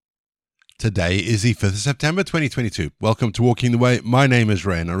Today is the 5th of September 2022. Welcome to Walking the Way. My name is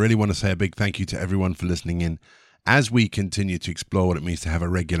Ray, and I really want to say a big thank you to everyone for listening in as we continue to explore what it means to have a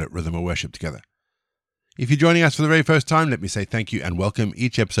regular rhythm of worship together. If you're joining us for the very first time, let me say thank you and welcome.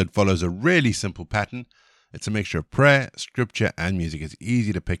 Each episode follows a really simple pattern. It's a mixture of prayer, scripture, and music. It's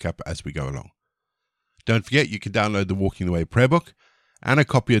easy to pick up as we go along. Don't forget, you can download the Walking the Way prayer book and a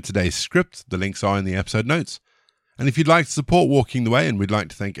copy of today's script. The links are in the episode notes. And if you'd like to support Walking the Way, and we'd like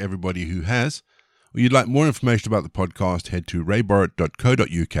to thank everybody who has, or you'd like more information about the podcast, head to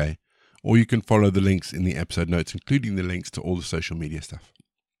rayborrett.co.uk, or you can follow the links in the episode notes, including the links to all the social media stuff.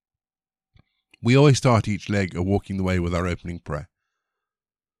 We always start each leg of Walking the Way with our opening prayer.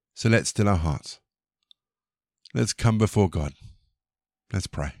 So let's still our hearts. Let's come before God. Let's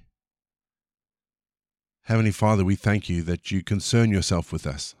pray. Heavenly Father, we thank you that you concern yourself with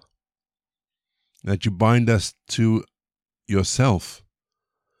us, that you bind us to yourself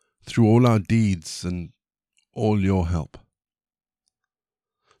through all our deeds and all your help.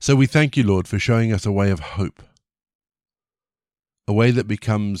 So we thank you, Lord, for showing us a way of hope, a way that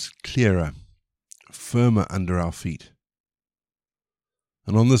becomes clearer, firmer under our feet.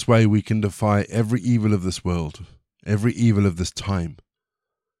 And on this way we can defy every evil of this world, every evil of this time,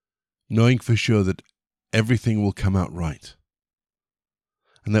 knowing for sure that everything will come out right,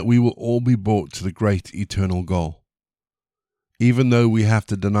 and that we will all be brought to the great eternal goal, even though we have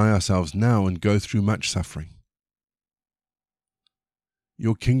to deny ourselves now and go through much suffering.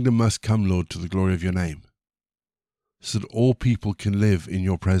 Your kingdom must come, Lord, to the glory of your name, so that all people can live in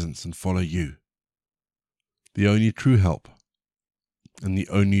your presence and follow you, the only true help and the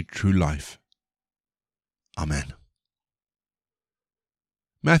only true life. Amen.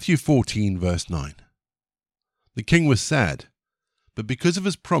 Matthew 14, verse 9. The king was sad, but because of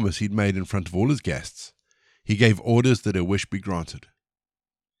his promise he'd made in front of all his guests, he gave orders that a wish be granted.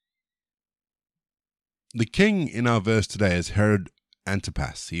 The king in our verse today is Herod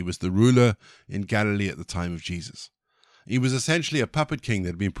Antipas. He was the ruler in Galilee at the time of Jesus. He was essentially a puppet king that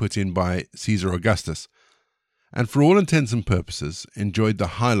had been put in by Caesar Augustus, and for all intents and purposes enjoyed the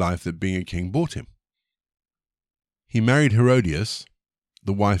high life that being a king brought him. He married Herodias,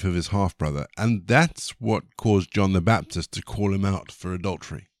 the wife of his half-brother, and that's what caused John the Baptist to call him out for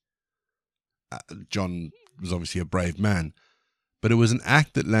adultery. John was obviously a brave man, but it was an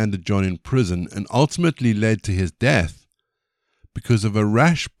act that landed John in prison and ultimately led to his death because of a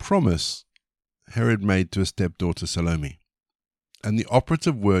rash promise Herod made to his stepdaughter Salome. And the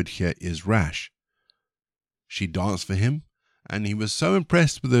operative word here is rash. She danced for him, and he was so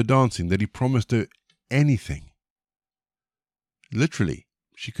impressed with her dancing that he promised her anything. Literally,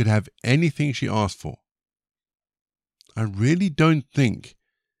 she could have anything she asked for. I really don't think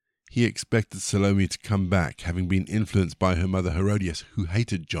he expected Salome to come back, having been influenced by her mother Herodias, who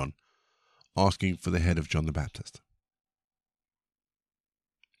hated John, asking for the head of John the Baptist.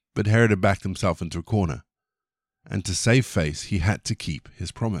 But Herod had backed himself into a corner, and to save face, he had to keep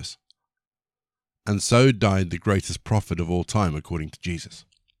his promise. And so died the greatest prophet of all time, according to Jesus.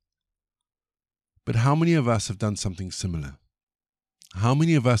 But how many of us have done something similar? How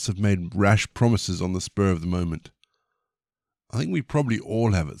many of us have made rash promises on the spur of the moment? I think we probably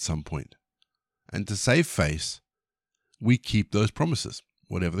all have at some point. And to save face, we keep those promises,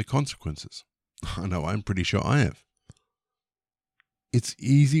 whatever the consequences. I know, I'm pretty sure I have. It's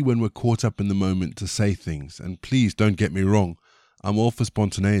easy when we're caught up in the moment to say things, and please don't get me wrong, I'm all for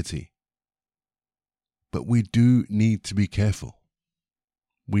spontaneity. But we do need to be careful.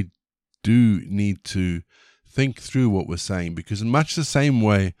 We do need to think through what we're saying, because in much the same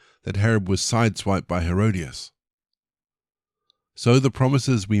way that Herod was sideswiped by Herodias, so the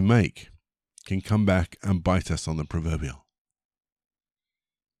promises we make can come back and bite us on the proverbial.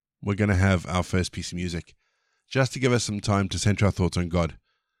 We're going to have our first piece of music just to give us some time to center our thoughts on God,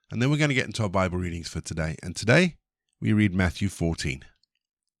 and then we're going to get into our Bible readings for today. And today we read Matthew 14.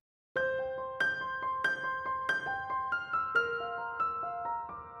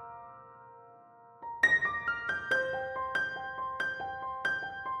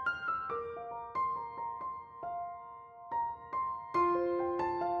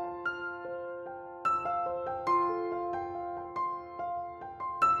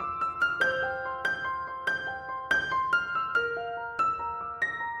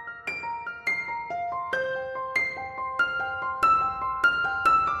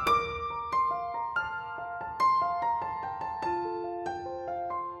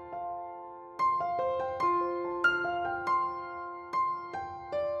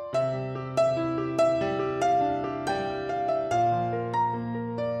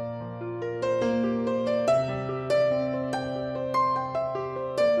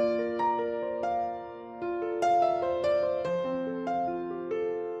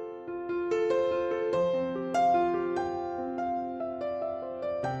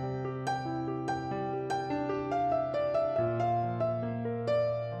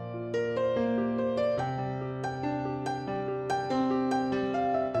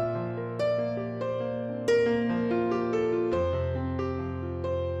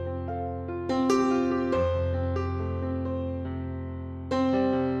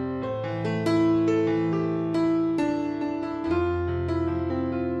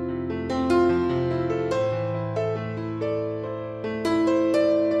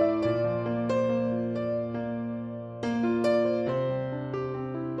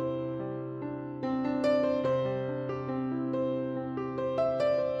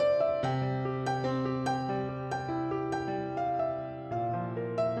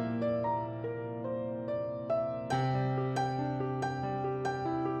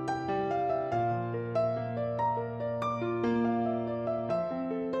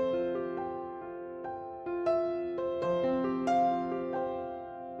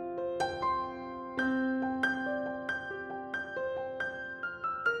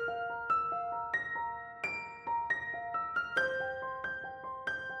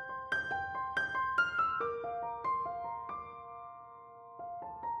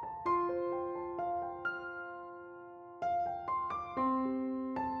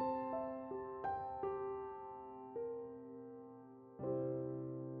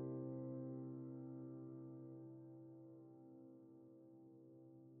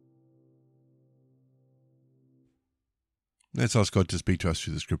 Let's ask God to speak to us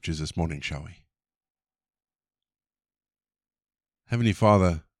through the scriptures this morning, shall we? Heavenly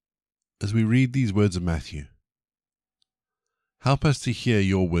Father, as we read these words of Matthew, help us to hear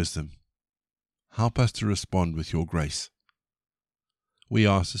your wisdom. Help us to respond with your grace. We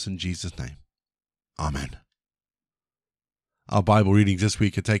ask this in Jesus' name. Amen. Our Bible readings this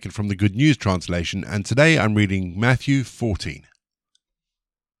week are taken from the Good News translation, and today I'm reading Matthew 14.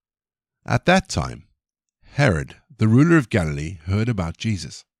 At that time, Herod, the ruler of Galilee, heard about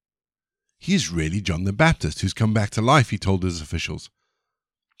Jesus. He is really John the Baptist who's come back to life, he told his officials.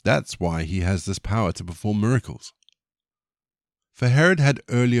 That's why he has this power to perform miracles. For Herod had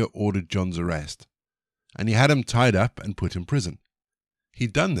earlier ordered John's arrest, and he had him tied up and put in prison.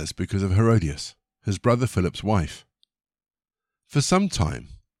 He'd done this because of Herodias, his brother Philip's wife. For some time,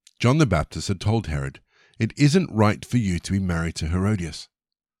 John the Baptist had told Herod, "It isn't right for you to be married to Herodias."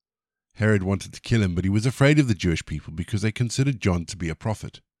 Herod wanted to kill him, but he was afraid of the Jewish people because they considered John to be a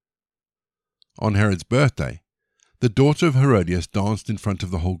prophet. On Herod's birthday, the daughter of Herodias danced in front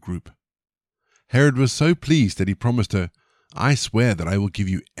of the whole group. Herod was so pleased that he promised her, "I swear that I will give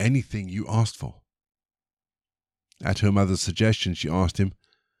you anything you asked for." At her mother's suggestion, she asked him,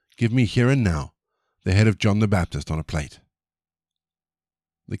 "Give me here and now the head of John the Baptist on a plate."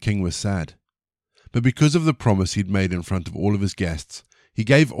 The king was sad, but because of the promise he'd made in front of all of his guests, he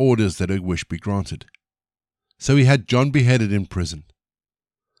gave orders that her wish be granted. So he had John beheaded in prison.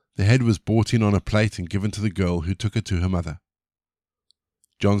 The head was brought in on a plate and given to the girl, who took it to her mother.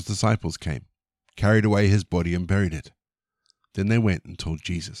 John's disciples came, carried away his body and buried it. Then they went and told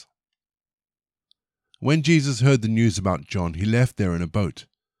Jesus. When Jesus heard the news about John, he left there in a boat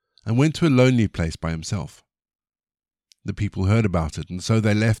and went to a lonely place by himself. The people heard about it, and so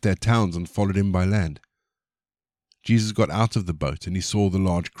they left their towns and followed him by land. Jesus got out of the boat and he saw the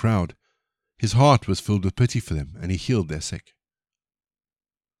large crowd. His heart was filled with pity for them, and he healed their sick.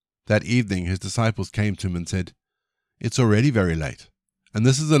 That evening his disciples came to him and said, "It's already very late, and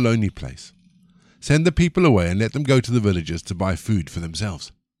this is a lonely place. Send the people away and let them go to the villages to buy food for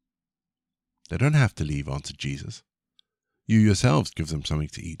themselves." "They don't have to leave," answered Jesus. "You yourselves give them something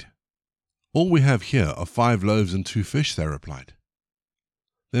to eat." "All we have here are 5 loaves and 2 fish, they replied.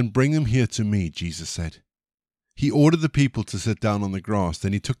 "Then bring them here to me," Jesus said. He ordered the people to sit down on the grass.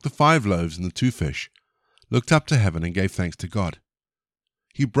 Then he took the 5 loaves and the 2 fish, looked up to heaven and gave thanks to God.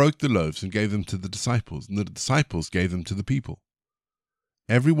 He broke the loaves and gave them to the disciples, and the disciples gave them to the people.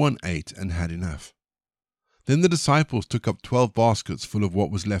 Everyone ate and had enough. Then the disciples took up 12 baskets full of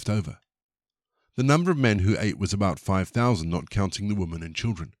what was left over. The number of men who ate was about 5,000, not counting the women and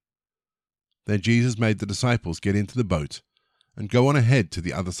children. Then Jesus made the disciples get into the boat and go on ahead to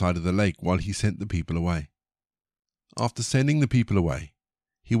the other side of the lake while he sent the people away. After sending the people away,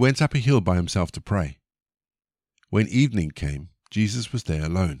 he went up a hill by himself to pray. When evening came, Jesus was there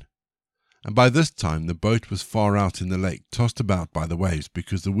alone. And by this time the boat was far out in the lake, tossed about by the waves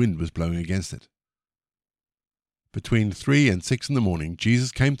because the wind was blowing against it. Between 3 and 6 in the morning,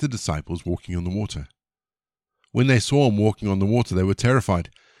 Jesus came to the disciples walking on the water. When they saw him walking on the water, they were terrified.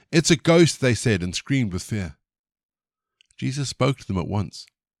 "It's a ghost," they said, and screamed with fear. Jesus spoke to them at once.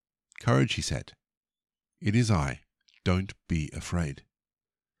 "Courage," he said. "It is I. Don't be afraid."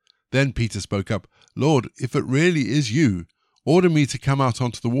 Then Peter spoke up, "Lord, if it really is you, order me to come out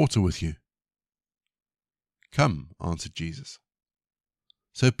onto the water with you." "Come," answered Jesus.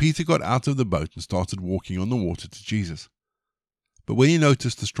 So Peter got out of the boat and started walking on the water to Jesus. But when he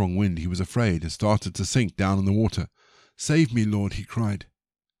noticed the strong wind, he was afraid and started to sink down in the water. "Save me, Lord," he cried.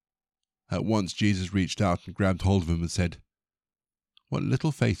 At once Jesus reached out and grabbed hold of him and said, "What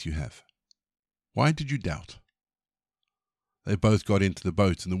little faith you have. Why did you doubt?" They both got into the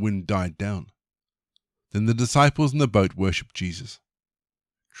boat and the wind died down. Then the disciples in the boat worshipped Jesus.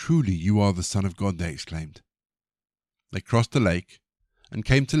 "Truly you are the Son of God," they exclaimed. They crossed the lake and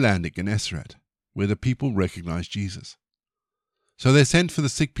came to land at Gennesaret, where the people recognized Jesus. So they sent for the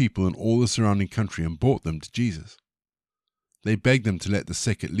sick people in all the surrounding country and brought them to Jesus. They begged them to let the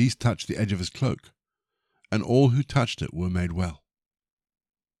sick at least touch the edge of his cloak, and all who touched it were made well.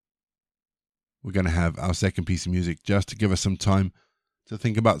 We're going to have our second piece of music just to give us some time to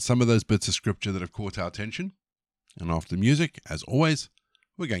think about some of those bits of scripture that have caught our attention. And after the music, as always,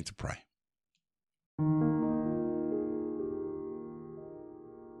 we're going to pray.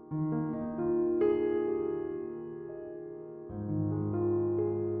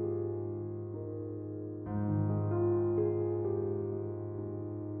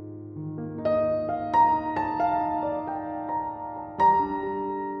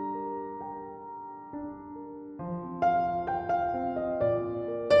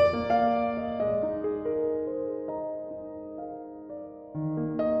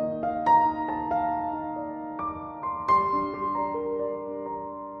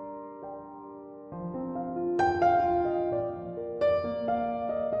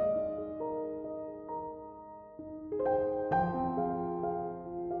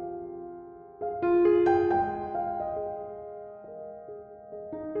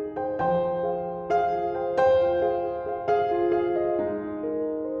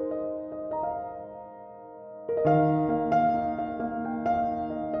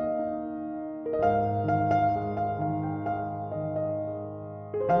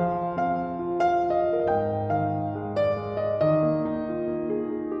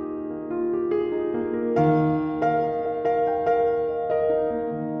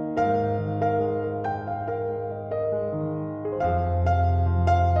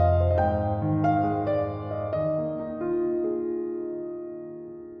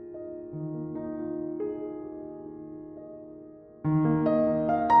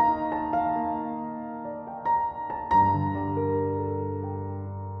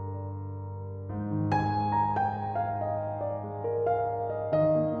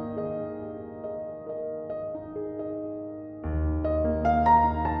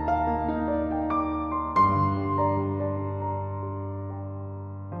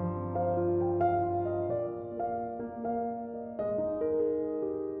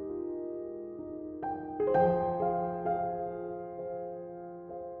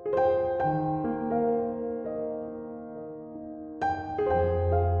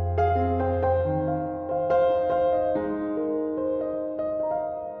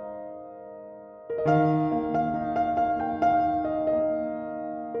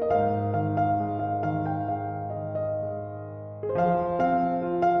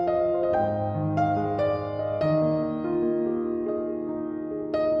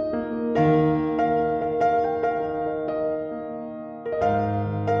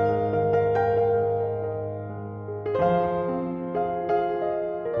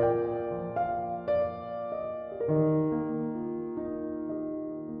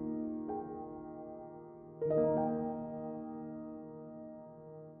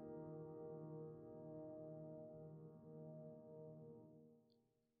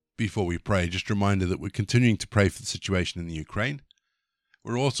 Before we pray, just a reminder that we're continuing to pray for the situation in the Ukraine.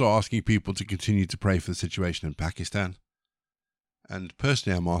 We're also asking people to continue to pray for the situation in Pakistan. And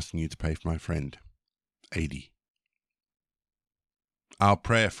personally, I'm asking you to pray for my friend, Adi. Our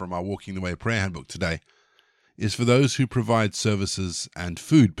prayer from our Walking the Way prayer handbook today is for those who provide services and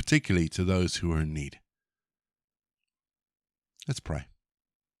food, particularly to those who are in need. Let's pray.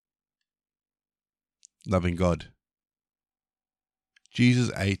 Loving God,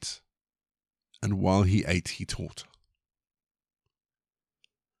 Jesus ate, and while he ate, he taught.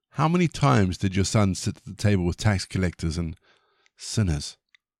 How many times did your son sit at the table with tax collectors and sinners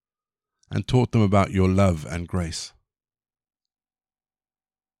and taught them about your love and grace?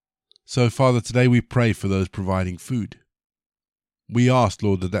 So, Father, today we pray for those providing food. We ask,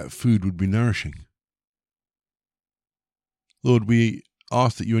 Lord, that food would be nourishing. Lord, we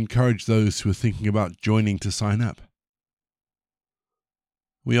ask that you encourage those who are thinking about joining to sign up.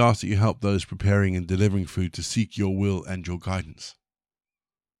 We ask that you help those preparing and delivering food to seek your will and your guidance.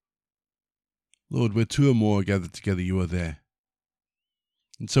 Lord, where two or more are gathered together, you are there.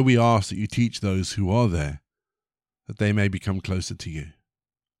 And so we ask that you teach those who are there that they may become closer to you.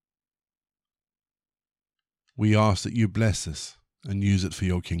 We ask that you bless us and use it for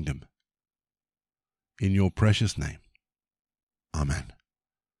your kingdom. In your precious name. Amen.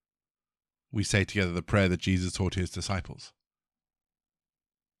 We say together the prayer that Jesus taught his disciples.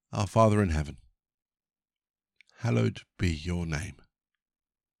 Our Father in heaven, hallowed be your name.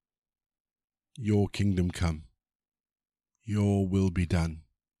 Your kingdom come. Your will be done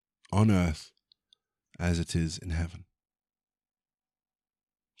on earth as it is in heaven.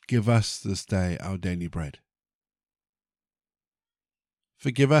 Give us this day our daily bread.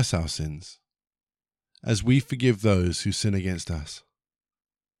 Forgive us our sins, as we forgive those who sin against us.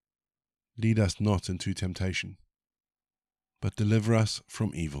 Lead us not into temptation, but deliver us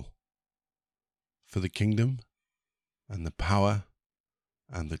from evil. For the kingdom, and the power,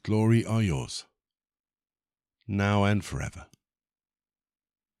 and the glory are yours, now and forever.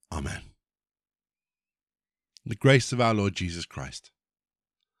 Amen. The grace of our Lord Jesus Christ,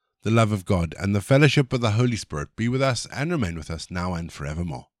 the love of God, and the fellowship of the Holy Spirit be with us and remain with us now and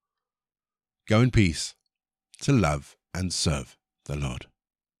forevermore. Go in peace to love and serve the Lord.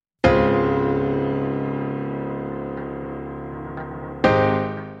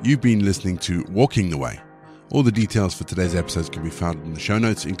 You've been listening to Walking the Way. All the details for today's episodes can be found in the show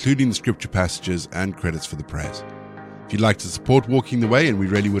notes, including the scripture passages and credits for the prayers. If you'd like to support Walking the Way, and we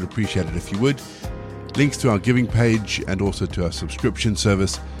really would appreciate it if you would, links to our giving page and also to our subscription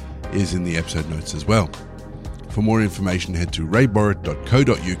service is in the episode notes as well. For more information, head to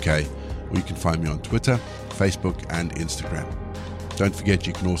rayborrett.co.uk, or you can find me on Twitter, Facebook and Instagram. Don't forget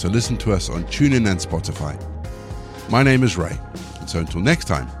you can also listen to us on TuneIn and Spotify. My name is Ray, and so until next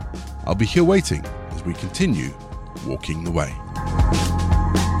time, I'll be here waiting as we continue walking the way.